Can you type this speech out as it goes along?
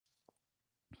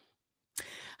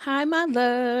Hi, my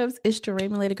loves. It's Jeray,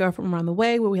 Milady Girl from around the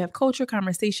way, where we have culture,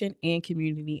 conversation, and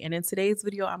community. And in today's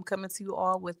video, I'm coming to you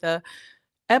all with a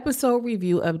episode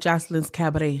review of Joseline's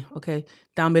Cabaret. Okay,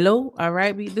 down below. All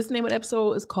right, this name of the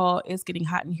episode is called "It's Getting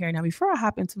Hot in Here." Now, before I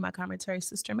hop into my commentary,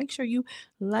 sister, make sure you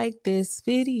like this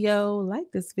video,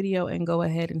 and go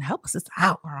ahead and help us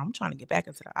out. Girl. I'm trying to get back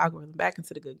into the algorithm, back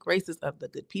into the good graces of the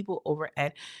good people over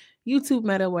at YouTube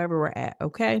Meta, wherever we're at.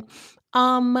 Okay.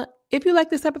 If you like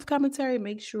this type of commentary,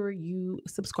 make sure you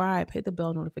subscribe, hit the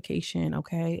bell notification,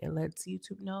 okay? It lets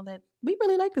YouTube know that we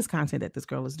really like this content that this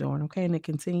girl is doing, okay? And it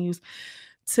continues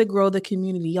to grow the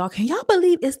community. Y'all, can y'all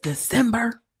believe it's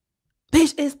December?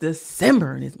 Bitch, it's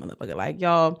December in this motherfucker. Like,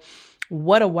 y'all,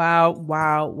 what a wild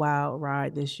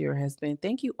ride this year has been.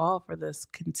 Thank you all for this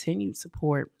continued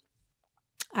support.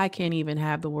 I can't even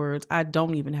have the words. I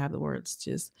don't even have the words.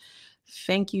 Just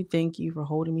thank you for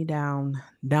holding me down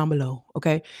below.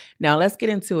 Okay. Now let's get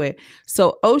into it.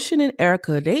 So Ocean and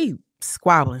Erica, they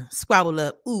squabble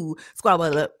up, ooh.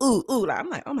 Like, I'm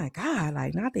like, oh my God,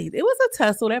 like not they. It was a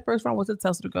tussle. That first round was a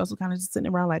tussle. The girls were kind of just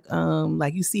sitting around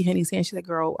like you see Henny's hand. She's like,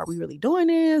 girl, are we really doing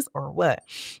this or what?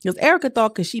 Because Erica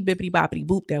thought because she bippity boppity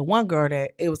booped that one girl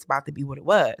that it was about to be what it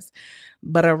was.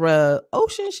 But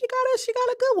Ocean, she got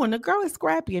a good one. The girl is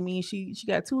scrappy. I mean, she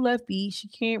got two left feet. She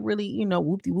can't really,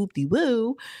 whoopty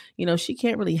woo. She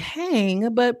can't really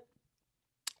hang, but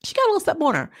she got a little something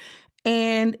on her.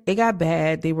 And it got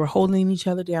bad. They were holding each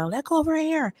other down. Let go of her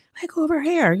hair. Let go of her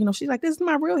hair. She's like, this is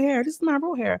my real hair. This is my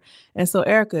real hair. And so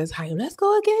Erica is like, let's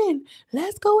go again.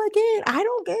 Let's go again. I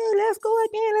don't care. Let's go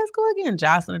again. Let's go again.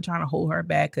 Jocelyn trying to hold her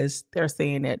back because they're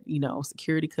saying that,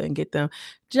 security couldn't get them.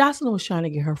 Jocelyn was trying to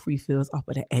get her free fills off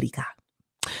of the Eddie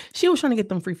She was trying to get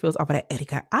them free fills off of that Eddie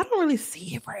I don't really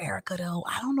see it for Erica, though.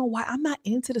 I don't know why. I'm not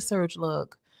into the surge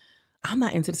look. I'm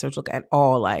not into the surge look at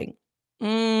all. Like,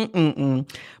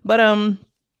 but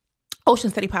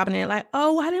Ocean steady popping in like,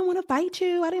 oh, I didn't want to fight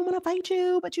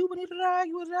you. But you need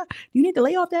you need to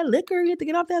lay off that liquor. You need to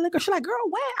get off that liquor. She's like, girl,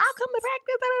 what? I'll come to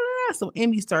practice. So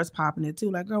Emmy starts popping it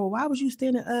too. Like, girl, well, why was you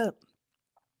standing up?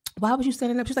 Why was you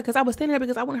standing up? She's like, because I was standing up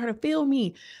because I wanted her to feel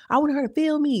me. I wanted her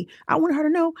to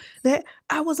know that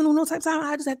I wasn't on no type of time.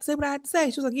 I just had to say what I had to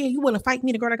say. She was like, yeah, you want to fight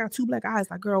me? The girl that got two black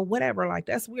eyes. Like, girl, whatever. Like,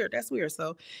 that's weird.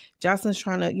 So Jocelyn's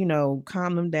trying to,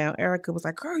 calm them down. Erica was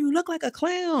like, girl, you look like a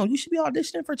clown. You should be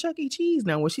auditioning for Chuck E. Cheese.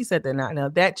 Now, when she said that, now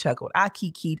that chuckled. I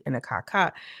kikied and a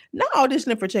caca. Not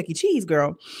auditioning for Chuck E. Cheese,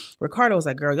 girl. Ricardo was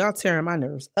like, girl, y'all tearing my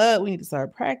nerves up. We need to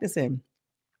start practicing.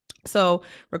 So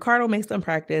Ricardo makes them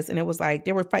practice, and it was like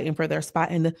they were fighting for their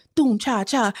spot in the Doom Cha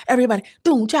Cha. Everybody,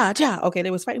 Doom Cha Cha. Okay, they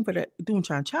was fighting for the Doom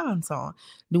Chan Chan song.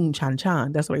 Doom Chan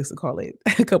Chan. That's what I used to call it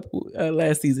a couple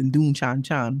last season. Doom Chan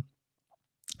Chan.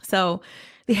 So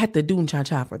they had to Doom Cha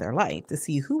Cha for their life to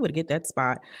see who would get that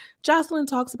spot. Jocelyn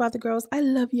talks about the girls. I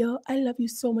love you. I love you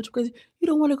so much because you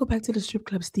don't want to go back to the strip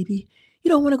club, Stevie. You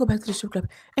don't want to go back to the strip club.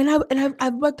 And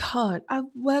I've worked hard.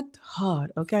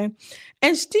 Okay.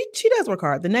 And she does work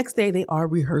hard. The next day they are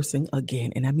rehearsing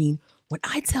again. And I mean, when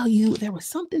I tell you there was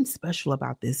something special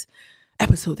about this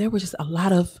episode, there was just a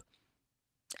lot of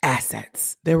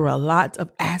assets. There were a lot of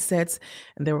assets,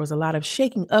 and there was a lot of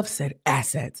shaking of said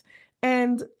assets.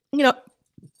 And,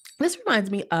 this reminds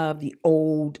me of the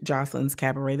old Jocelyn's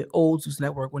Cabaret, the old Zeus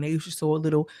Network, when they used to show a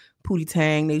little pootie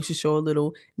tang, they used to show a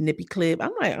little nippy clip.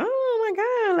 I'm like, oh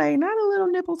my God, like not a little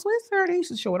nipple twister. They used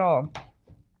to show it all.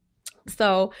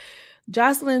 So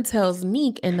Jocelyn tells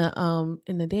NEEK in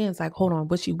the dance, like, hold on,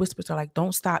 but she whispers to her, like,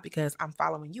 don't stop because I'm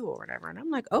following you or whatever. And I'm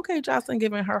like, okay, Jocelyn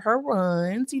giving her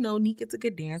runs. NEEK is a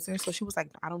good dancer. So she was like,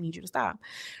 I don't need you to stop.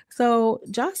 So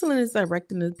Jocelyn is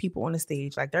directing the people on the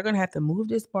stage. Like, they're going to have to move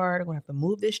this bar. They're going to have to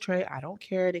move this tray. I don't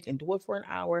care. They can do it for an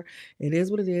hour. It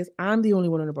is what it is. I'm the only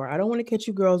one on the bar. I don't want to catch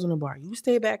you girls on the bar. You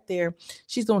stay back there.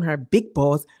 She's doing her big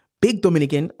balls, big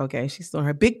Dominican. Okay. She's doing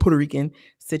her big Puerto Rican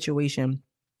situation.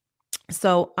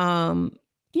 So,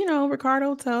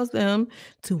 Ricardo tells them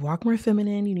to walk more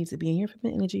feminine. You need to be in your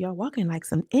feminine energy. Y'all walking like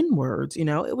some N-words,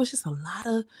 It was just a lot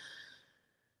of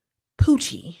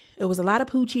poochie. It was a lot of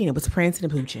poochie, and it was prancing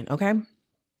and pooching, okay?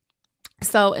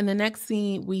 So, in the next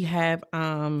scene, we have,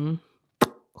 who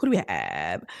do we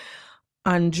have?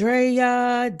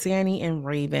 Andrea, Danny, and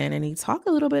Raven. And he talk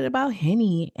a little bit about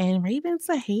Henny. And Raven's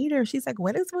a hater. She's like,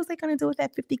 what was they going to do with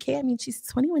that 50K? I mean, she's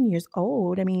 21 years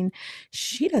old. I mean,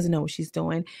 she doesn't know what she's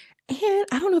doing. And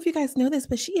I don't know if you guys know this,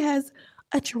 but she has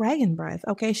a dragon breath.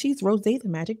 Okay. She's Rose the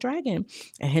Magic Dragon.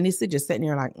 And Henny's just sitting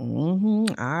there like,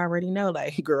 I already know.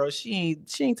 Like, girl, she ain't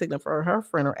taking it for her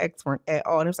friend or ex-friend at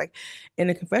all. And it's like in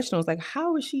the confessional, it's like,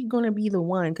 how is she gonna be the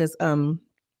one? Because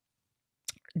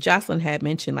Jocelyn had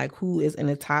mentioned like who is in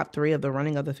the top 3 of the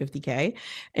running of the 50K,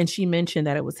 and she mentioned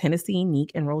that it was Hennessy,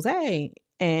 NEEK, and Rose.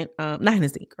 And not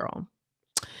Hennessy, girl.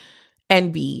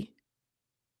 NB.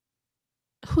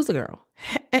 Who's the girl?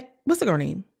 What's the girl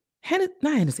name? Not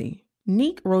Hennessy.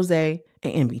 NEEK, Rose, and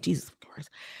NB. Jesus Christ.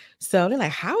 So they're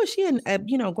like, how is she going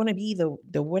to be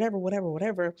the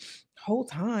whatever whole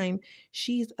time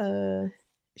she's a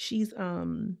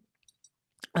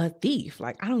thief.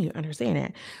 Like, I don't even understand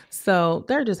that. So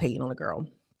they're just hating on the girl.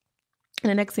 And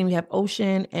the next thing we have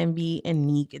Ocean, Envy, and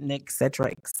Neek, and et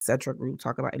cetera, group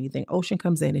talk about anything. Ocean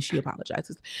comes in and she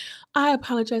apologizes. I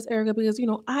apologize, Erica, because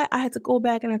I had to go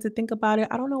back and I had to think about it.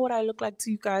 I don't know what I look like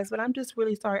to you guys, but I'm just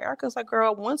really sorry. Erica's like,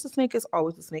 girl, once a snake is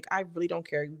always a snake. I really don't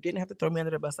care. You didn't have to throw me under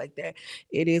the bus like that.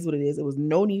 It is what it is. It was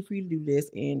no need for you to do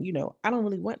this. And I don't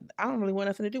really want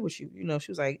nothing to do with you.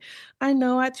 She was like, I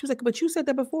know. She was like, but you said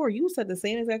that before. You said the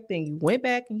same exact thing. You went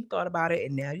back and you thought about it,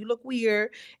 and now you look weird,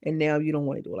 and now you don't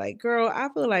want to do it. Like, girl, I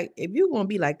feel like if you're gonna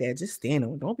be like that, just stand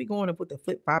on. Don't be going to put the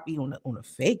flip floppy on the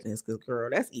fakeness, because girl,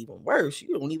 that's even worse.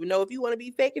 You don't even know if you want to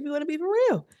be fake, if you want to be for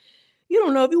real. You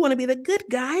don't know if you want to be the good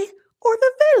guy or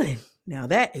the villain. Now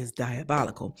that is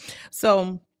diabolical.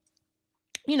 So,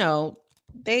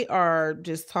 they are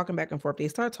just talking back and forth. They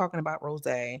start talking about Rose,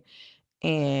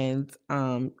 and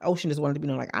Ocean just wanted to be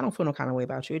like, I don't feel no kind of way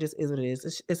about you. It just is what it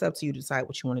is. It's up to you to decide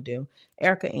what you want to do.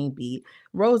 Erica ain't beat.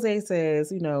 Rose says,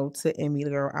 to Emmy,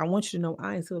 the girl, I want you to know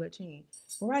I ain't steal that chain.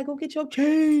 Mariah, go get your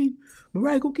chain.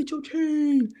 Mariah, go get your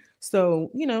chain.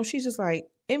 So, she's just like,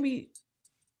 Emmy,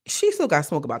 she still got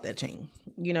smoke about that chain.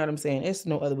 You know what I'm saying? It's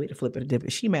no other way to flip it or dip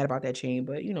it. She mad about that chain,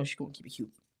 but she's gonna keep it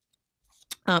cute.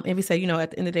 Envy said,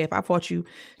 at the end of the day, if I fought you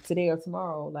today or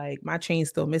tomorrow, like my chain's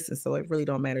still missing, so it really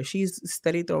don't matter. She's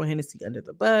steady throwing Hennessy under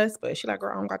the bus, but she like,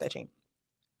 girl, I don't got that chain.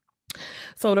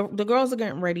 So the girls are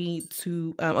getting ready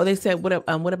to. They said,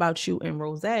 what about you and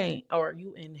Rose, or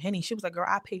you and Henny? She was like, girl,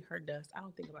 I pay her dust. I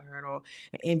don't think about her at all.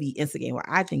 And Envy instigating. Well,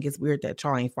 I think it's weird that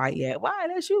y'all ain't fight yet. Why?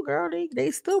 That's you, girl.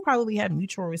 They still probably have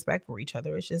mutual respect for each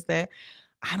other. It's just that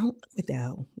I don't with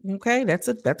that. Okay, that's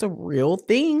a real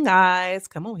thing, guys.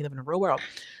 Come on, we live in a real world.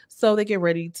 So they get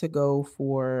ready to go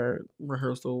for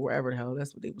rehearsal, wherever the hell.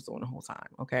 That's what they was doing the whole time.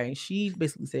 Okay, she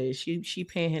basically said she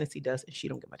paying Hennessy dust and she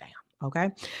don't give a damn.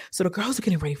 Okay, so the girls are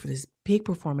getting ready for this big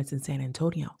performance in San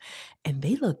Antonio, and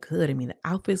they look good. I mean, the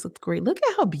outfits look great. Look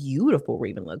at how beautiful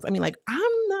Raven looks. I mean, like,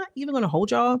 I'm not even gonna hold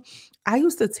y'all. I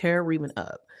used to tear Raven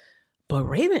up. But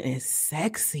Raven is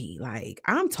sexy. Like,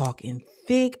 I'm talking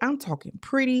thick. I'm talking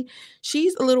pretty.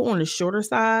 She's a little on the shorter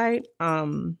side.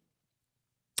 I'm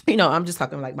just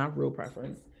talking like my real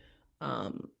preference. I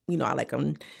like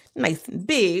them nice and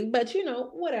big, but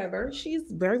whatever. She's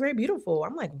very, very beautiful.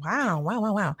 I'm like,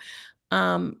 wow.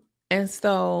 And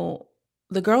so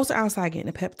the girls are outside getting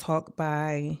a pep talk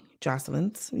by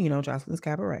Jocelyn's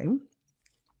Cabaret.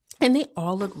 And they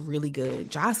all look really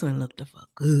good. Jocelyn looked the fuck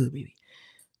good, baby.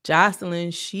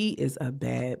 Jocelyn, she is a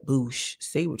bad boosh.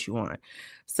 Say what you want.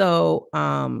 So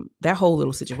that whole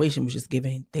little situation was just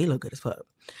giving, they look good as fuck.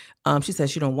 She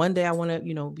says, one day I want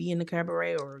to, be in the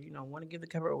cabaret, or, want to give the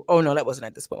cabaret. Oh, no, that wasn't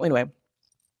at this point. Anyway,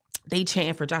 they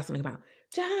chanting for Jocelyn about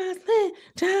Jocelyn.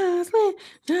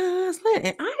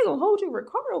 And I ain't gonna hold you.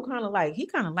 Ricardo he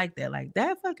kind of like that. Like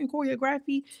that fucking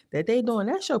choreography that they doing,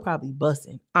 that show probably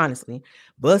busting. Honestly,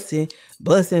 busting,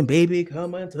 baby,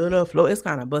 coming to the floor. It's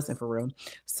kind of busting for real.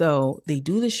 So they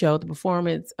do the show, the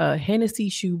performance. Hennessy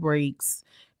shoe breaks.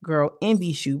 Girl,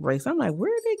 Envy shoe breaks. I'm like,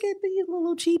 where did they get these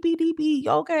little cheapy DP?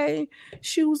 Okay,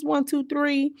 shoes 1, 2,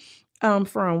 3.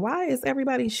 From why is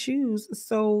everybody's shoes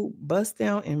so bust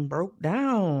down and broke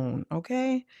down?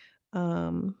 Okay.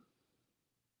 Good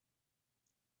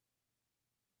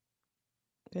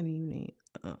evening.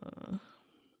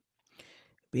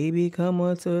 Baby, come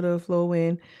on to the floor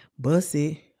and bust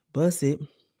it.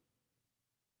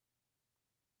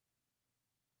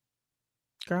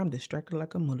 Girl, I'm distracted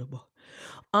like a motherfucker.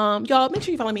 Y'all, make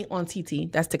sure you follow me on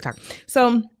TT. That's TikTok.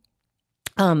 So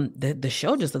the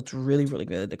show just looked really, really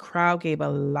good. The crowd gave a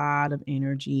lot of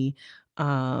energy.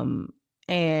 And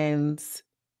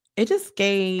it just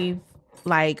gave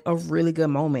like a really good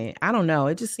moment. I don't know.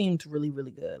 It just seemed really,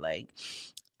 really good. Like,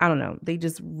 I don't know. They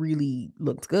just really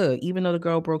looked good. Even though the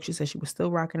girl broke, she said she was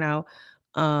still rocking out.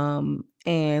 And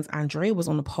Andrea was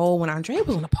on the pole. When Andrea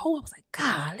was on the pole, I was like,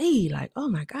 golly, like, oh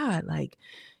my God, like,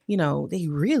 they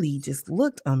really just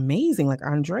looked amazing. Like,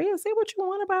 Andrea, say what you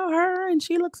want about her, and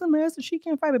she looks a mess and she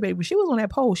can't fight it, baby. When she was on that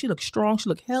pole, she looked strong, she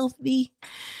looked healthy,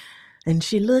 and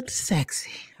she looked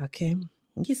sexy. Okay.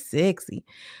 You're sexy.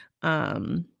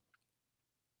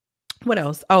 What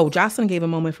else? Oh, Jocelyn gave a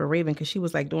moment for Raven because she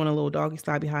was like doing a little doggy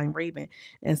style behind Raven.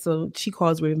 And so she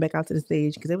calls Raven back out to the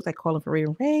stage because they was like calling for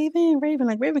Raven, Raven,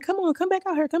 like Raven, come on, come back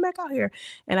out here, come back out here.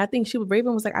 And I think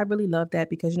Raven was like, I really love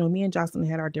that because, me and Jocelyn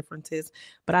had our differences,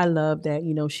 but I love that,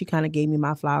 she kind of gave me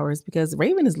my flowers because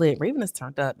Raven is lit. Raven is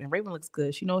turned up and Raven looks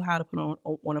good. She knows how to put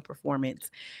on a performance.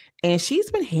 And she's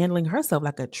been handling herself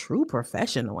like a true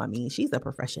professional. I mean, she's a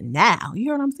professional now. You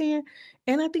hear what I'm saying?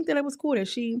 And I think that it was cool that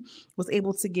she was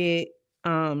able to get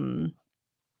um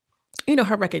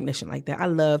her recognition like that. I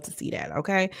love to see that.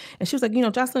 Okay. And she was like,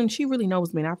 Jocelyn, she really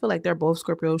knows me. And I feel like they're both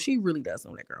Scorpio. She really does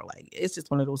know that girl. Like, it's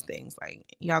just one of those things.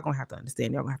 Like, y'all gonna have to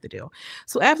understand. Y'all gonna have to deal.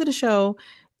 So after the show,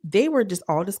 they were just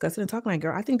all discussing and talking like,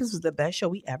 girl, I think this was the best show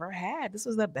we ever had. This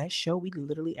was the best show we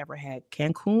literally ever had.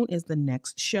 Cancun is the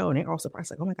next show. And they're all surprised,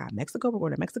 like, oh my God, Mexico, we're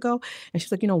going to Mexico. And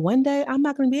she's like, one day I'm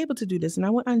not going to be able to do this. And I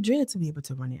want Andrea to be able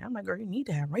to run it. I'm like, girl, you need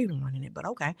to have Raven running it, but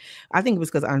okay. I think it was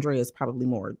because Andrea is probably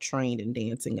more trained in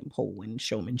dancing and pole and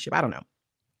showmanship. I don't know.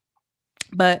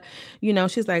 But,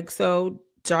 she's like, so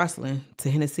Jocelyn to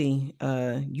Hennessy,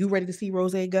 you ready to see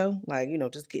Rose go? Like,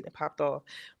 just getting it popped off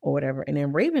or whatever. And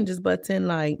then Raven just butts in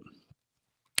like,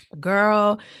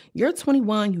 girl, you're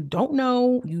 21. You don't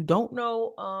know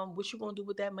what you're gonna do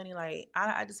with that money. Like,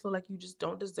 I just feel like you just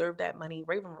don't deserve that money.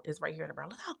 Raven is right here in the brown.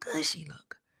 Look how good she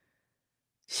look.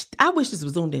 I wish this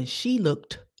was zoomed in. She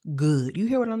looked good. You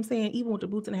hear what I'm saying? Even with the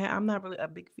boots and the hat, I'm not really a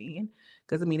big fan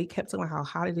because they kept telling how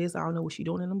hot it is. I don't know what she's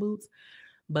doing in the boots,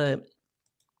 but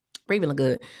Raven look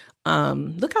good.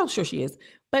 Look how sure she is.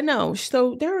 But no,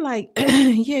 so they're like,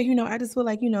 yeah, I just feel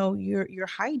like, your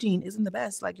hygiene isn't the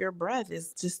best. Like your breath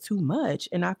is just too much.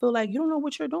 And I feel like you don't know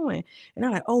what you're doing. And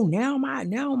I'm like, oh, now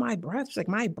my breath. She's like,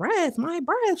 my breath.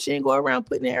 She didn't go around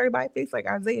putting in everybody's face like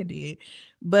Isaiah did.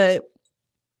 But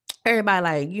everybody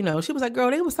like, she was like,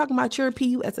 girl, they was talking about your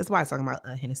PUS. That's why I was talking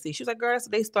about Hennessy. She was like, girl,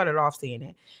 they started off saying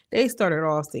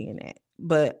that.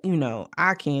 But,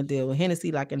 I can't deal with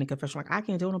Hennessy like in the confession. Like, I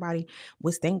can't deal with nobody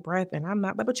with stink breath. And I'm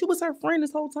not, but you was her friend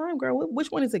this whole time, girl.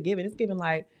 Which one is it given? It's given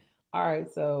like, all right,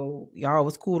 so y'all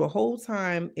was cool the whole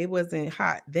time. It wasn't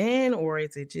hot then, or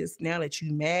is it just now that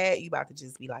you mad, you about to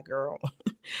just be like, girl,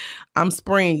 I'm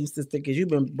spraying you, sister, because you've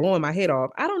been blowing my head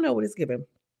off. I don't know what it's given.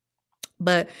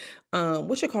 But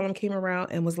what you call him came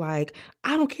around and was like,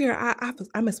 I don't care.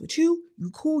 I mess with you.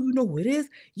 You cool. You know who it is.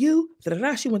 You.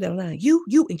 Da-da-da. She went down the line. You,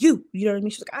 and you. You know what I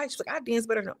mean? She's like, I dance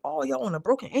better than all y'all on a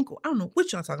broken ankle. I don't know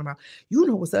what y'all talking about. You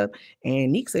know what's up.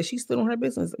 And NEEK said she's still on her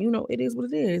business. It is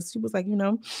what it is. She was like,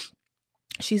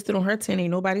 she stood on her 10. Ain't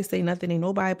nobody say nothing. Ain't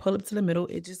nobody pull up to the middle.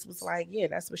 It just was like, yeah,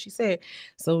 that's what she said.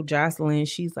 So Jocelyn,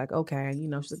 she's like, okay,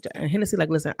 she's like, and Hennessy like,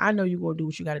 listen, I know you're going to do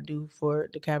what you got to do for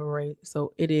the cabaret.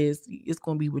 So it's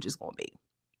going to be what it's going to be.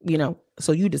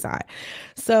 So you decide.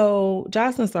 So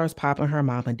Jocelyn starts popping her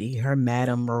Mama D, her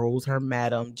Madam Rose, her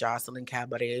Madam Jocelyn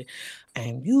Cabaret.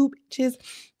 And you bitches,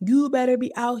 you better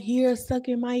be out here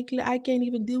sucking my clit. I can't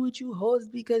even deal with you hoes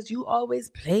because you always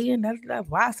playing. That's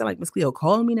why I sound like Miss Cleo.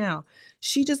 Call me now.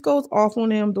 She just goes off on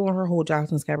them doing her whole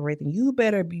Jocelyn's Cabaret thing. You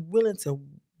better be willing to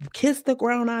kiss the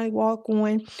ground I walk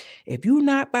on. If you're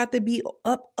not about to be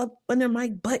up under my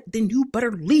butt, then you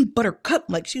better leave Buttercup.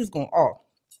 Like she was going off.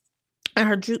 And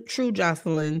her true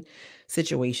Jocelyn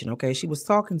situation, okay? She was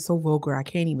talking so vulgar, I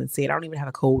can't even say it. I don't even have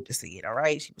a code to say it, all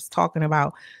right? She was talking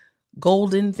about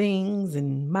golden things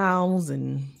and mouths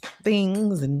and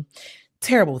things and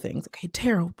terrible things, okay?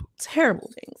 Terrible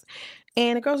things.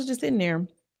 And the girls are just sitting there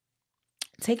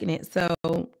taking it.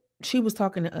 So she was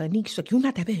talking to NEEK. She's like, "You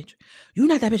not that bitch. You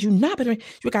not that bitch. You not better.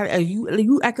 You got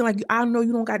you acting like I know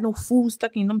you don't got no food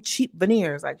stuck in them cheap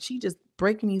veneers." Like she just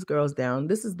breaking these girls down.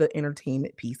 This is the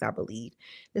entertainment piece, I believe.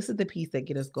 This is the piece that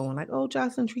get us going. Like, oh,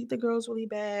 Jocelyn treat the girls really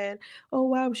bad. Oh,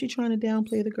 why was she trying to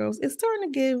downplay the girls? It's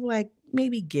starting to give like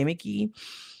maybe gimmicky.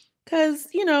 Cause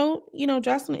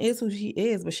Jocelyn is who she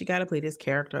is, but she got to play this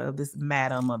character of this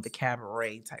madam of the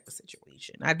cabaret type of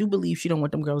situation. I do believe she don't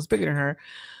want them girls bigger than her,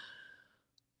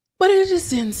 but it just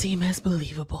didn't seem as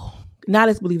believable. Not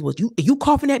as believable. You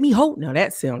coughing at me, ho? Now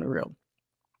that sounded real.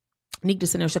 NEEK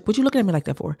just sitting there, she's like, what you looking at me like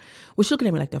that for? What you looking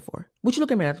at me like that for? What you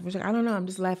looking at me like that for? She's like, I don't know. I'm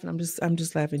just laughing. I'm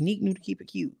just laughing. NEEK knew to keep it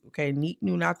cute. Okay. NEEK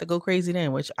knew not to go crazy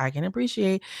then, which I can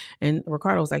appreciate. And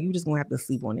Ricardo was like, you just gonna have to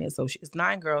sleep on it. So it's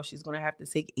 9 girls. She's gonna have to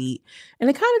take 8. And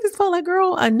it kind of just felt like,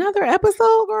 girl, another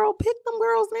episode, girl, pick them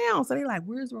girls now. So they're like,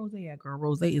 where's Rose at, girl?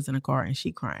 Rose is in a car and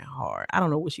she crying hard. I don't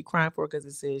know what she crying for because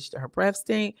it says her breath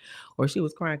stink, or she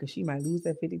was crying because she might lose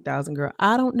that 50,000, girl.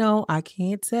 I don't know. I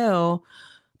can't tell.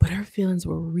 But her feelings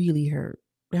were really hurt.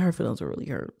 Her feelings were really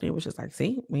hurt. It was just like,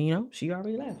 see, she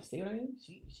already left. See what I mean?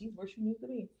 She's where she needs to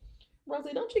be.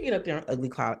 Rosie, don't you get up there and ugly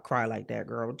cry like that,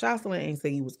 girl. Jocelyn ain't say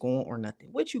you was going or nothing.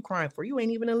 What you crying for? You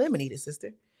ain't even eliminated,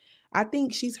 sister. I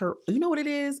think she's hurt. You know what it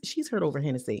is? She's hurt over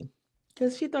Hennessy.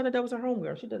 Because she thought that was her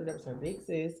homegirl. She thought that was her big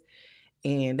sis.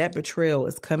 And that betrayal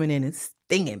is coming in and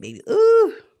stinging, baby.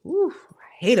 Ooh, ooh,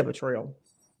 I hate a betrayal.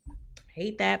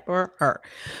 Hate that for her.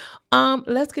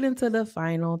 Let's get into the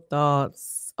final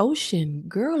thoughts. Ocean,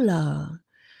 girl,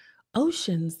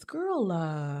 Ocean's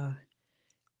girl,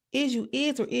 is you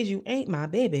is or is you ain't my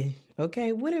baby?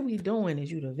 Okay, what are we doing?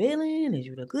 Is you the villain? Is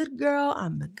you the good girl?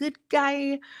 I'm the good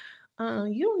guy.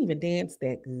 You don't even dance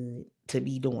that good to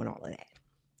be doing all of that.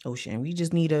 Ocean, we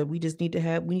need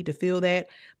to fill that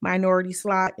minority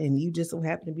slot, and you just so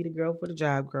happen to be the girl for the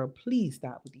job, girl. Please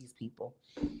stop with these people.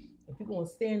 If you're gonna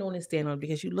stand on it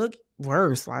because you look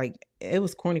worse. Like it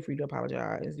was corny for you to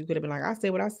apologize. You could have been like, I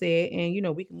said what I said,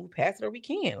 and we can move past it or we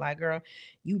can't. Like, girl,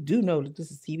 you do know that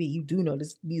this is TV. You do know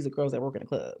these are girls that work in the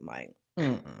club. Like,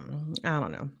 I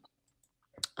don't know.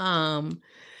 Um,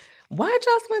 why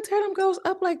Jocelyn Tatum goes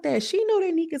up like that? She know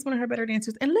that Neek is one of her better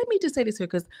dancers. And let me just say this here,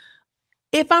 because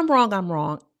if I'm wrong, I'm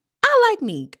wrong. I like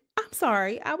Neek. I'm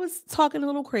sorry. I was talking a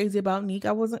little crazy about Neek.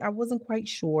 I wasn't quite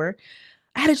sure.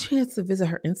 I had a chance to visit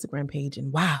her Instagram page,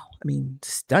 and wow, I mean,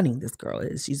 stunning this girl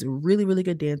is. She's a really, really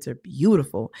good dancer.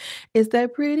 Beautiful. It's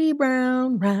that pretty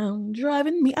brown round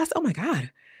driving me. I said, oh my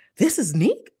God, this is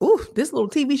Neek. Ooh, this little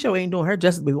TV show ain't doing her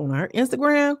justice, but on her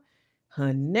Instagram.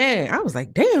 Honey, I was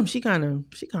like, damn, she kind of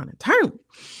turned.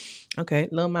 Okay,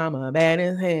 little mama bad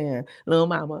as hell. Little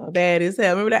mama bad as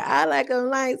hell. Remember that? I like a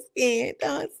light skin,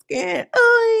 dark skin.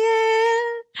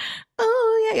 Oh yeah,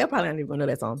 oh yeah. Y'all probably not even gonna know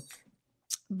that song.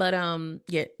 But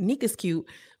yeah, Nika's cute.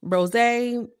 Rose,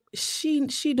 she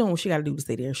doing what she gotta do to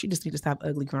stay there. She just need to stop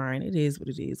ugly crying. It is what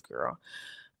it is, girl.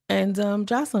 And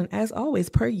Jocelyn, as always,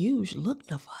 per usual, look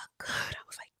the fuck good. I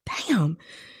was like, damn.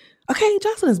 Okay,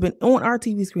 Jocelyn has been on our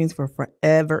TV screens for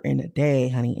forever and a day,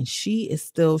 honey. And she's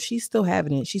still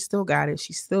having it. She still got it.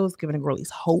 She still is giving girlies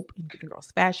hope and giving girls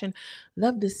fashion.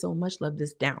 Love this so much. Love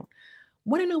this down.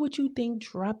 Want to know what you think?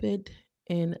 Drop it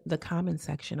in the comment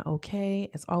section, okay?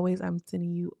 As always, I'm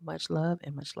sending you much love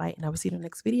and much light, and I will see you in the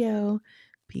next video.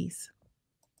 Peace.